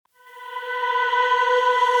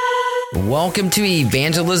Welcome to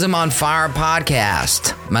Evangelism on Fire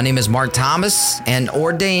podcast. My name is Mark Thomas, an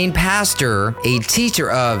ordained pastor, a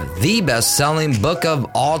teacher of the best-selling book of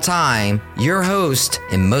all time, your host,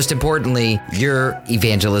 and most importantly, your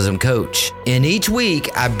evangelism coach. And each week,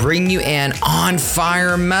 I bring you an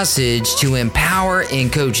on-fire message to empower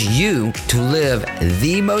and coach you to live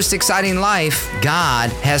the most exciting life God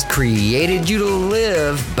has created you to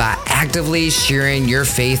live by actively sharing your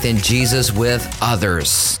faith in Jesus with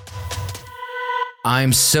others.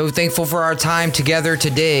 I'm so thankful for our time together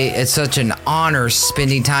today. It's such an honor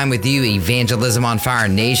spending time with you, Evangelism on Fire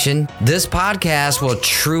Nation. This podcast will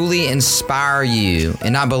truly inspire you,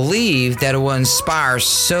 and I believe that it will inspire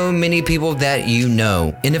so many people that you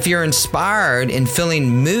know. And if you're inspired and feeling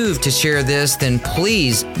moved to share this, then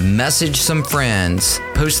please message some friends.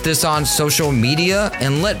 Post this on social media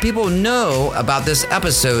and let people know about this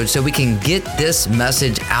episode so we can get this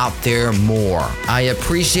message out there more. I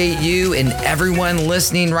appreciate you and everyone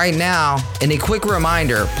listening right now. And a quick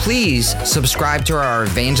reminder, please subscribe to our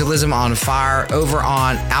Evangelism on Fire over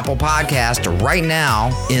on Apple Podcast right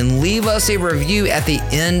now and leave us a review at the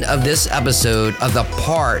end of this episode of the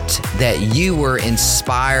part that you were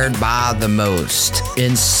inspired by the most.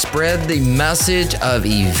 And spread the message of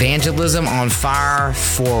Evangelism on Fire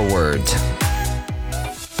forward.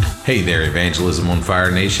 Hey there, Evangelism on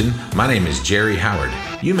Fire Nation. My name is Jerry Howard.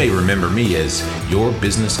 You may remember me as your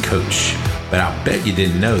business coach, but I'll bet you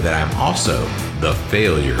didn't know that I'm also the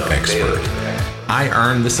failure expert. I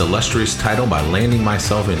earned this illustrious title by landing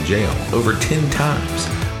myself in jail over 10 times,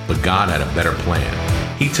 but God had a better plan.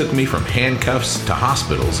 He took me from handcuffs to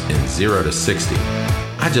hospitals in 0 to 60.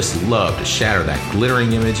 I just love to shatter that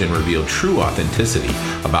glittering image and reveal true authenticity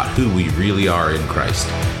about who we really are in Christ.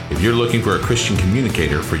 If you're looking for a Christian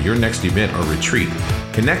communicator for your next event or retreat,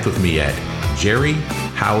 connect with me at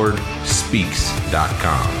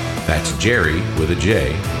jerryhowardspeaks.com. That's Jerry with a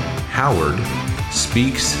J,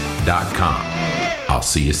 howardspeaks.com. I'll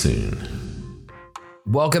see you soon.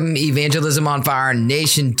 Welcome, Evangelism on Fire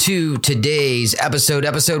Nation, to today's episode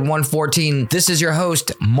 114. This is your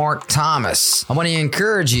host, Mark Thomas. I want to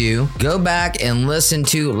encourage you, go back and listen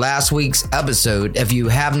to last week's episode if you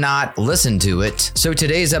have not listened to it. So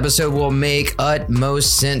today's episode will make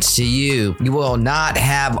utmost sense to you. You will not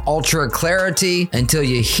have ultra clarity until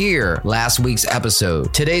you hear last week's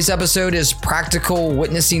episode. Today's episode is practical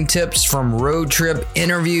witnessing tips from road trip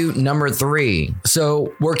interview number 3.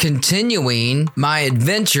 So we're continuing my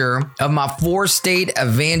adventure of my 4-state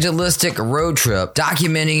evangelistic road trip,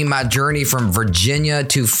 documenting my journey from Virginia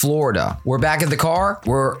to Florida. We're back in the car.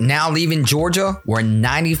 We're now leaving Georgia. We're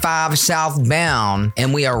 95 southbound,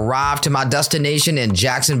 and we arrive to my destination in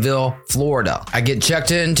Jacksonville, Florida. I get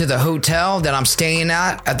checked into the hotel that I'm staying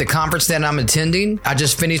at the conference that I'm attending. I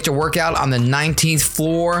just finished a workout on the 19th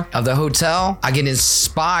floor of the hotel. I get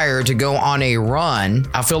inspired to go on a run.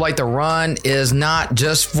 I feel like the run is not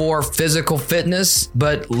just for physical fitness,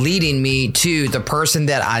 but leading me to the person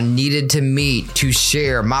that I needed to meet to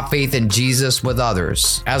share my faith in Jesus with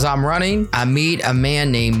others. As I'm running, I meet a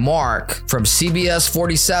man named Mark from CBS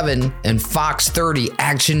 47 and Fox 30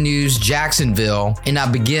 Action News Jacksonville, and I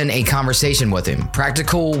begin a conversation with him.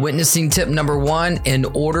 Practical witnessing tip number 1, in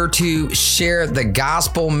order to share the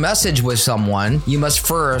gospel message with someone, you must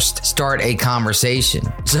first start a conversation.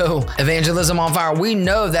 So, Evangelism on Fire, we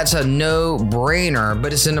know that's a no-brainer,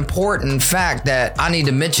 but it's an important fact that I need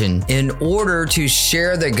to mention. In order to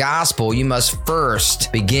share the gospel, you must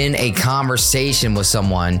first begin a conversation with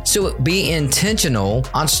someone. So be intentional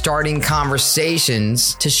on starting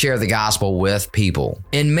conversations to share the gospel with people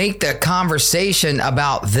and make the conversation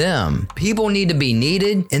about them. People need to be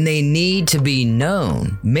needed and they need to be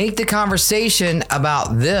known. Make the conversation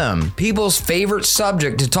about them. People's favorite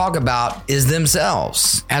subject to talk about is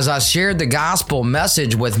themselves. As I shared the gospel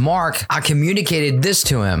message with Mark, I communicated this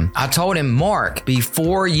to him. I told him, Mark,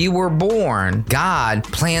 before you were born, God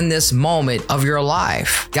planned this moment of your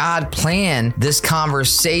life. God planned this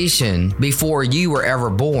conversation before you were ever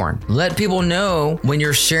born. Let people know when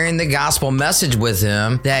you're sharing the gospel message with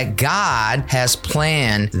them that God has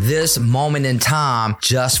planned this moment in time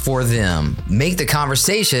just for them. Make the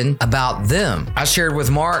conversation about them. I shared with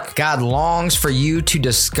Mark, God longs for you to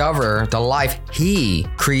discover the life He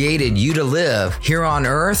created you to live here on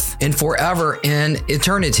earth and forever in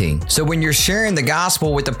eternity. So when you're sharing sharing the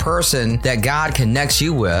gospel with the person that God connects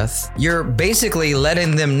you with, you're basically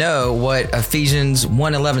letting them know what Ephesians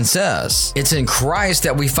 1:11 says. It's in Christ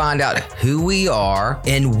that we find out who we are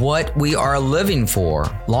and what we are living for.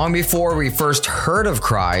 Long before we first heard of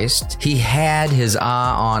Christ, he had his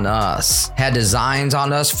eye on us, had designs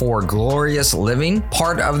on us for glorious living,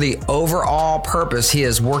 part of the overall purpose he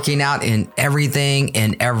is working out in everything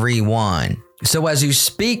and everyone. So as you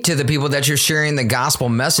speak to the people that you're sharing the gospel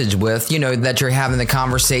message with, that you're having the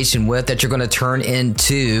conversation with, that you're going to turn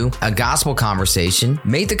into a gospel conversation,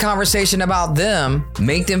 make the conversation about them,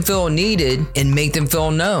 make them feel needed, and make them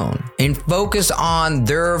feel known. And focus on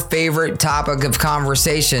their favorite topic of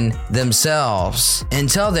conversation themselves and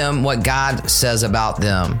tell them what God says about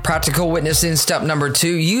them. Practical witnessing step number 2,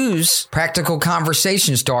 use practical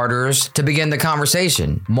conversation starters to begin the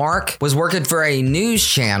conversation. Mark was working for a news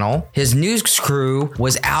channel. His news crew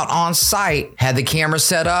was out on site, had the camera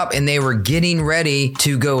set up, and they were getting ready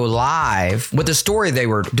to go live with the story they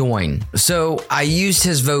were doing. So I used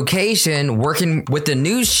his vocation working with the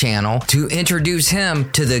news channel to introduce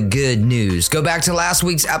him to the good news. Go back to last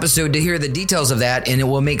week's episode to hear the details of that, and it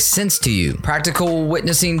will make sense to you. Practical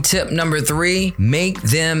witnessing tip number 3, make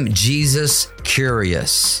them Jesus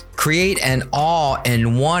curious. Create an awe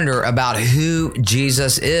and wonder about who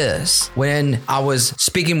Jesus is. When I was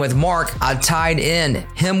speaking with Mark, I tied in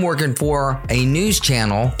him working for a news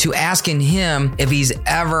channel to asking him if he's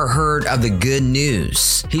ever heard of the good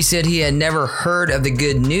news. He said he had never heard of the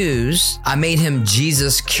good news. I made him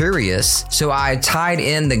Jesus curious, so I tied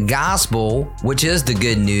in the gospel, which is the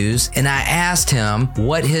good news, and I asked him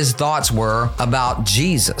what his thoughts were about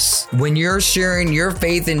Jesus. When you're sharing your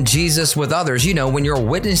faith in Jesus with others, when you're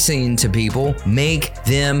witnessing to people, make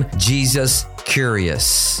them Jesus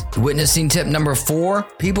curious. Witnessing tip number 4,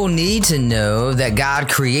 people need to know that God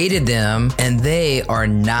created them and they are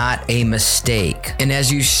not a mistake. And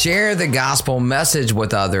as you share the gospel message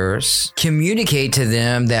with others, communicate to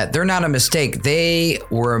them that they're not a mistake. They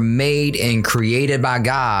were made and created by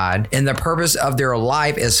God, and the purpose of their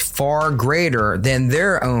life is far greater than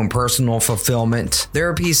their own personal fulfillment,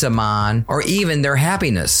 their peace of mind, or even their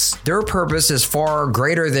happiness. Their purpose is far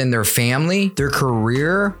greater than their family, their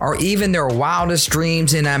career, or even their wildest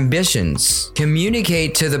dreams and ambitions.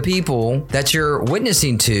 Communicate to the people that you're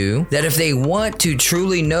witnessing to that if they want to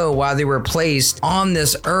truly know why they were placed on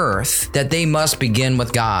this earth, that they must begin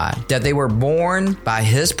with God, that they were born by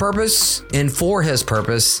his purpose and for his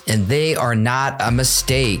purpose, and they are not a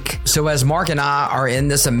mistake. So as Mark and I are in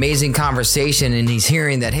this amazing conversation and he's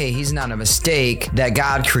hearing that, hey, he's not a mistake, that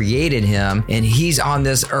God created him and he's on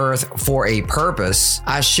this earth for a purpose,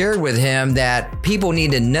 I shared with him that people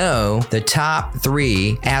need to know the top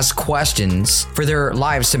 3 ask questions for their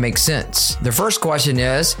lives to make sense. The first question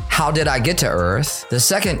is, how did I get to earth? The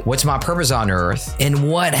second, what's my purpose on earth? And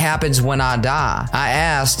what happens when I die? I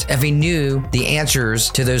asked if he knew the answers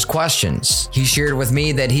to those questions. He shared with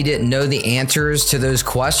me that he didn't know the answers to those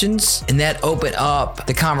questions, and that opened up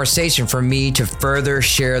the conversation for me to further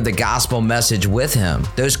share the gospel message with him.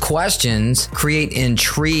 Those questions create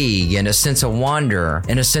intrigue and a sense of wonder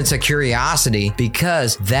and a sense of curiosity,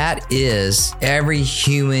 because that is every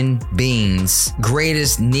human being's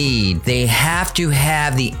greatest need. They have to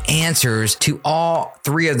have the answers to all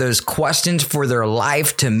 3 of those questions for their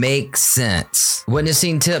life to make sense.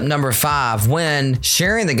 Witnessing tip number 5, when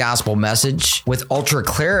sharing the gospel message with ultra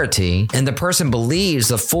clarity and the person believes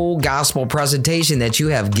the full gospel presentation that you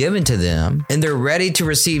have given to them and they're ready to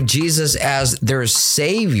receive Jesus as their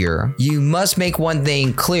savior, you must make one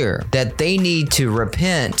thing clear, that they need to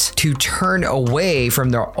repent, to turn away from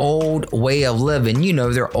their old way of living,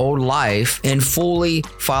 their old life, and fully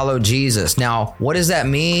follow Jesus. Now, what does that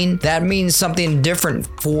mean? That means something different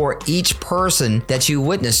for each person that you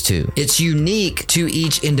witness to. It's unique to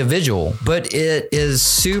each individual, but it is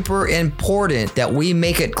super important that we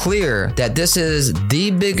make it clear that this is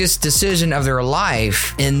the biggest decision of their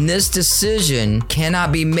life, and this decision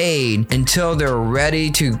cannot be made until they're ready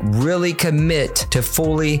to really commit to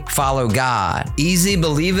fully follow God. Easy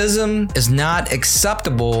believism is not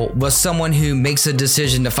acceptable with someone who makes a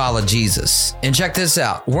decision to follow Jesus. And check this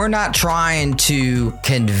out. We're not trying to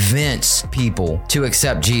convince people to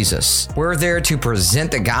accept Jesus. We're there to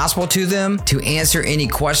present the gospel to them, to answer any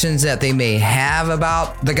questions that they may have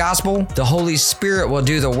about the gospel. The Holy Spirit will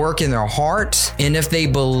do the work in their heart. And if they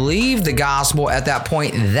believe the gospel at that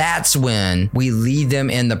point, that's when we lead them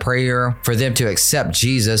in the prayer for them to accept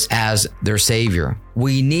Jesus as their Savior.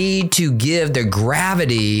 we need to give the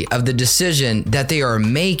gravity of the decision that they are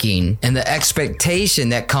making and the expectation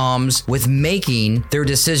that comes with making their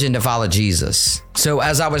decision to follow Jesus. So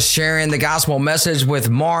as I was sharing the gospel message with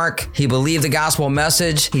Mark, he believed the gospel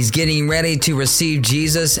message. He's getting ready to receive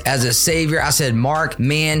Jesus as a savior. I said, Mark,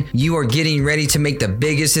 man, you are getting ready to make the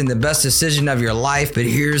biggest and the best decision of your life. But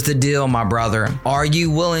here's the deal, my brother. Are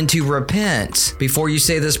you willing to repent before you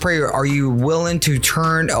say this prayer? Are you willing to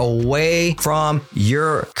turn away from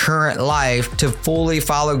your current life to fully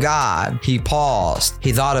follow God? He paused.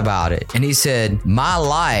 He thought about it. And he said, my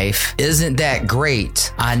life isn't that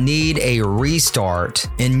great. I need a restart.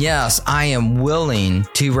 And yes, I am willing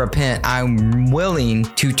to repent. I'm willing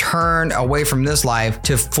to turn away from this life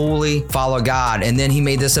to fully follow God. And then he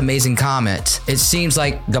made this amazing comment. It seems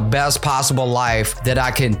like the best possible life that I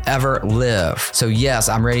could ever live. So yes,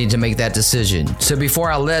 I'm ready to make that decision. So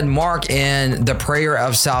before I led Mark in the prayer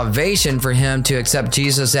of salvation for him to accept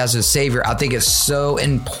Jesus as his savior, I think it's so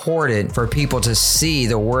important for people to see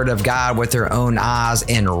the word of God with their own eyes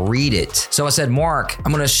and read it. So I said, Mark,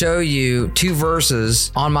 I'm going to show you 2 verses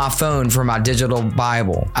on my phone from my digital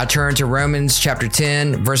Bible. I turned to Romans chapter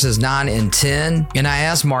 10, verses 9 and 10. And I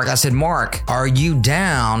asked Mark, I said, Mark, are you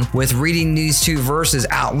down with reading these 2 verses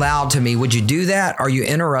out loud to me? Would you do that? Are you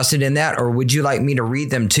interested in that? Or would you like me to read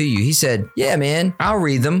them to you? He said, yeah, man, I'll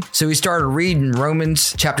read them. So we started reading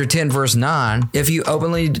Romans chapter 10, verse 9. If you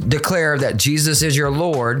openly declare that Jesus is your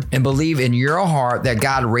Lord and believe in your heart that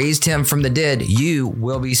God raised him from the dead, you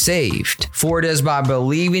will be saved. For it is by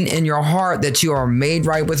believing in your heart that you are made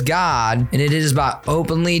right with God, and it is by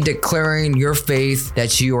openly declaring your faith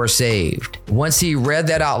that you are saved. Once he read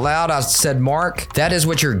that out loud, I said, Mark, that is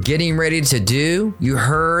what you're getting ready to do. You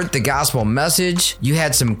heard the gospel message. You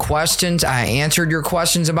had some questions. I answered your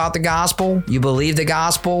questions about the gospel. You believe the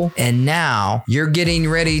gospel. And now you're getting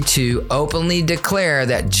ready to openly declare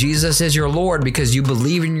that Jesus is your Lord because you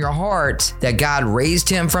believe in your heart that God raised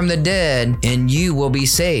him from the dead, and you will be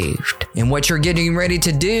saved. And what you're getting ready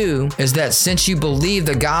to do is that since you believe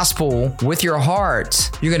the gospel with your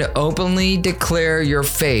heart, you're going to openly declare your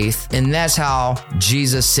faith, and that's how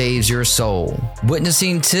Jesus saves your soul.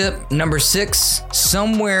 Witnessing tip number 6,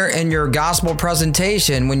 somewhere in your gospel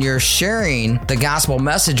presentation, when you're sharing the gospel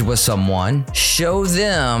message with someone, show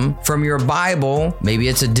them from your Bible. Maybe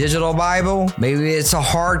it's a digital Bible, maybe it's a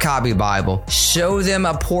hard copy Bible. Show them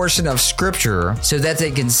a portion of scripture so that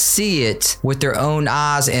they can see it with their own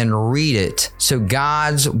eyes and read it, so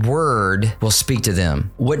God's word will speak to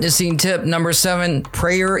them. Witnessing tip number 7,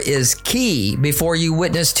 prayer is key before you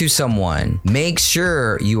witness to someone. Make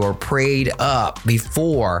sure you are prayed up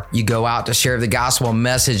before you go out to share the gospel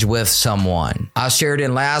message with someone. I shared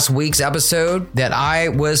in last week's episode that I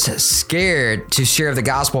was scared to share the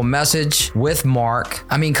gospel message with Mark.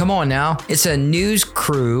 I mean, come on now. It's a news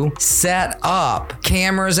crew set up,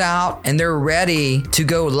 cameras out, and they're ready to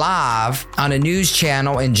go live on a news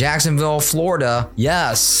channel in Jacksonville, Florida.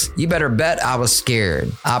 Yes, you better bet I was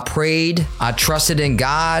scared. I prayed. I trusted in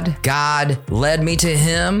God. God led me to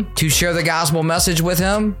him to share the gospel message with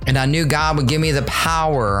him. And I knew God would give me the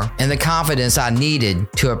power and the confidence I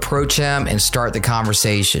needed to approach him and start the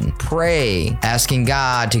conversation. Pray, asking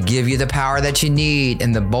God to give you the power that you need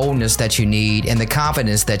and the boldness that you need and the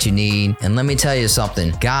confidence that you need. And let me tell you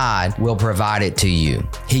something, God will provide it to you.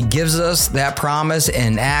 He gives us that promise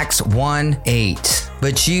in Acts 1:8.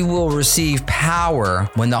 But you will receive power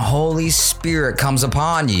when the Holy Spirit comes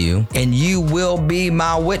upon you, and you will be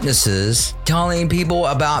my witnesses, telling people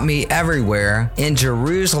about me everywhere in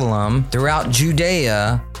Jerusalem, throughout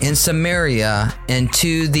Judea, in Samaria, and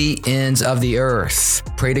to the ends of the earth.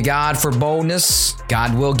 Pray to God for boldness.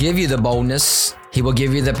 God will give you the boldness. He will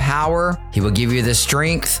give you the power, he will give you the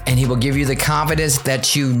strength, and he will give you the confidence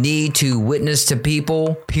that you need to witness to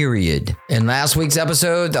people, period. In last week's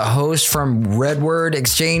episode, the host from Redword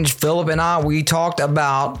Exchange, Philip, and I, we talked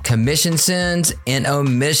about commission sins and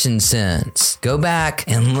omission sins. Go back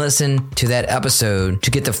and listen to that episode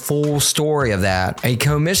to get the full story of that. A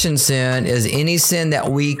commission sin is any sin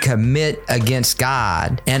that we commit against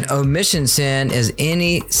God, and omission sin is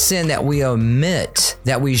any sin that we omit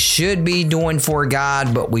that we should be doing for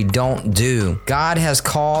God, but we don't do. God has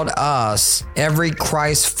called us, every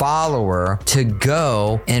Christ follower, to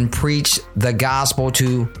go and preach the gospel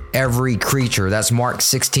to every creature. That's Mark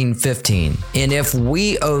 16:15. And if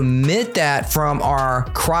we omit that from our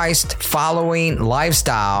Christ following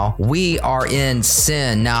lifestyle, we are in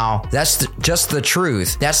sin. Now, that's just the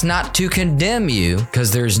truth. That's not to condemn you,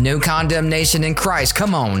 because there's no condemnation in Christ.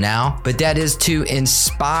 Come on now. But that is to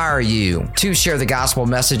inspire you to share the gospel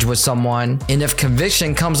message with someone. And if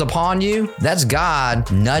conviction comes upon you, that's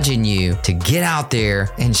God nudging you to get out there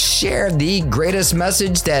and share the greatest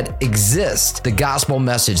message that exists, the gospel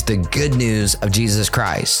message, the good news of Jesus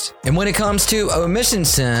Christ. And when it comes to omission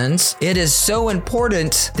sins, it is so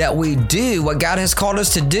important that we do what God has called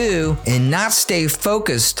us to do and not stay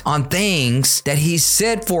focused on things that He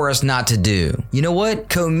said for us not to do. You know what?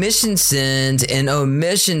 Commission sins and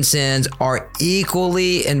omission sins are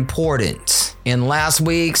equally important. In last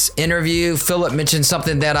week's interview, Philip mentioned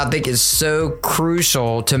something that I think is so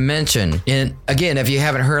crucial to mention. And again, if you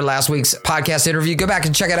haven't heard last week's podcast interview, go back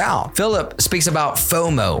and check it out. Philip speaks about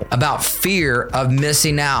FOMO, about fear of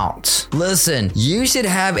missing out. Listen, you should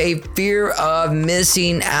have a fear of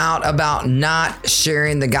missing out about not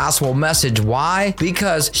sharing the gospel message. Why?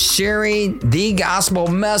 Because sharing the gospel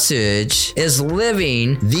message is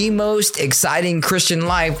living the most exciting Christian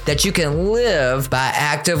life that you can live by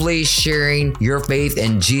actively sharing your faith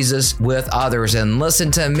in Jesus with others. And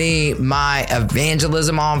listen to me, my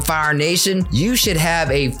Evangelism on Fire Nation, you should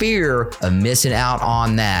have a fear of missing out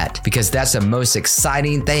on that, because that's the most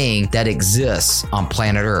exciting thing that exists on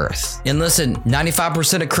planet Earth. And listen,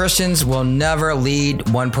 95% of Christians will never lead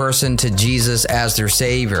one person to Jesus as their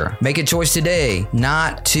Savior. Make a choice today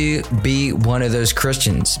not to be one of those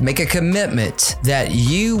Christians. Make a commitment that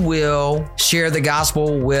you will share the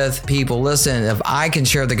gospel with people. Listen, if I can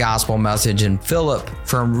share the gospel message, and Philip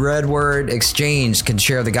from Red Word Exchange can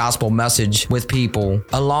share the gospel message with people,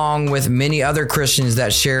 along with many other Christians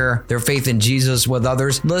that share their faith in Jesus with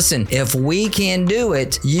others. Listen, if we can do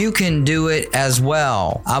it, you can do it as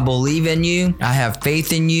well. I believe in you. I have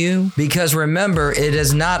faith in you, because remember, it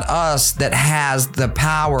is not us that has the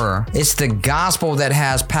power. It's the gospel that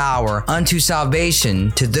has power unto salvation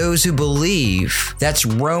to those who believe. That's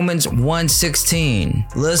Romans 1:16.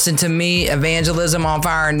 Listen to me, Evangelism on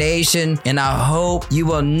Fire Nation, and I hope you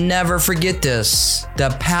will never forget this.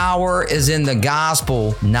 The power is in the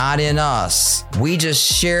gospel, not in us. We just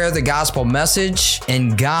share the gospel message,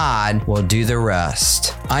 and God will do the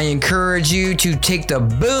rest. I encourage you to take the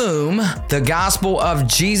boom, the gospel of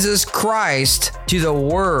Jesus Christ, to the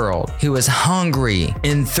world who is hungry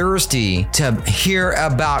and thirsty to hear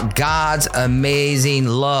about God's amazing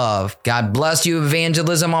love. God bless you,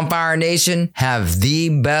 Evangelism on Fire Nation. Have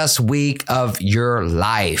the best week of your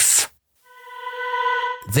life.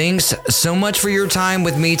 Thanks so much for your time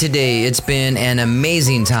with me today. It's been an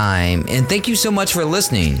amazing time, and thank you so much for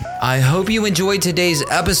listening. I hope you enjoyed today's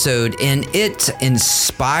episode and it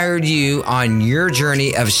inspired you on your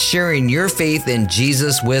journey of sharing your faith in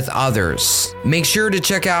Jesus with others. Make sure to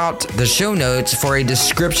check out the show notes for a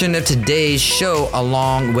description of today's show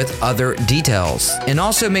along with other details. And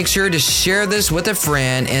also make sure to share this with a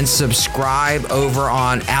friend and subscribe over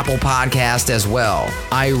on Apple Podcast as well.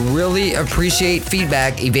 I really appreciate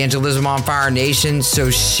feedback, Evangelism on Fire Nation,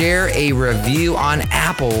 so share a review on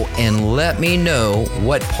Apple and let me know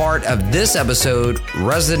what part of this episode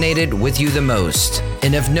resonated with you the most.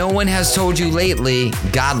 And if no one has told you lately,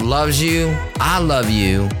 God loves you, I love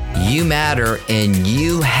you, you matter, and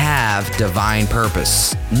you have divine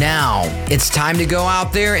purpose. Now, it's time to go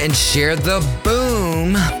out there and share the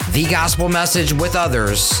boom, the gospel message with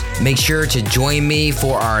others. Make sure to join me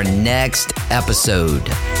for our next episode.